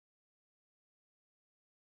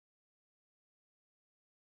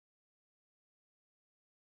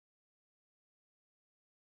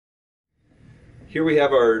Here we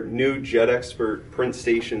have our new JetExpert print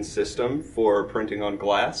station system for printing on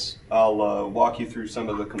glass. I'll walk you through some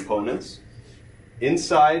of the components.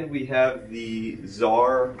 Inside we have the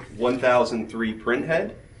ZAR 1003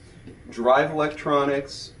 printhead, drive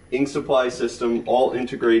electronics, ink supply system, all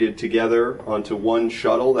integrated together onto one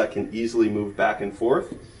shuttle that can easily move back and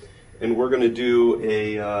forth. And we're going to do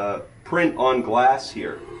a print on glass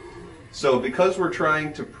here. So because we're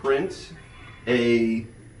trying to print a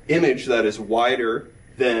image that is wider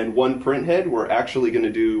than one printhead, we're actually going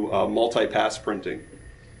to do multi-pass printing.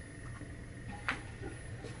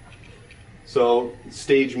 So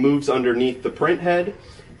stage moves underneath the printhead.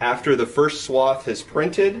 After the first swath has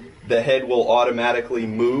printed, the head will automatically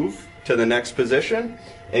move to the next position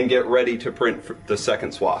and get ready to print for the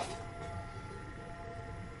second swath.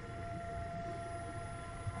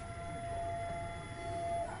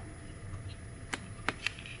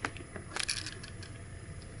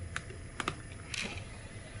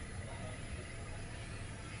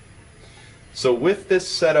 So with this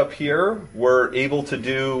setup here, we're able to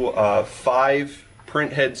do 5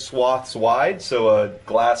 printhead swaths wide, so a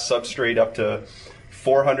glass substrate up to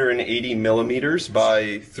 480 millimeters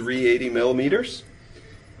by 380 millimeters.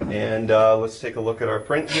 And let's take a look at our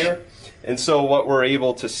print here. And so what we're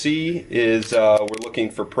able to see is we're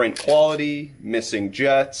looking for print quality, missing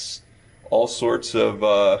jets, all sorts of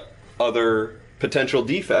other potential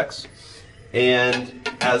defects. And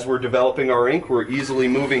as we're developing our ink, we're easily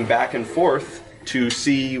moving back and forth to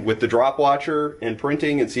see with the drop watcher and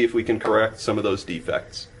printing and see if we can correct some of those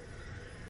defects.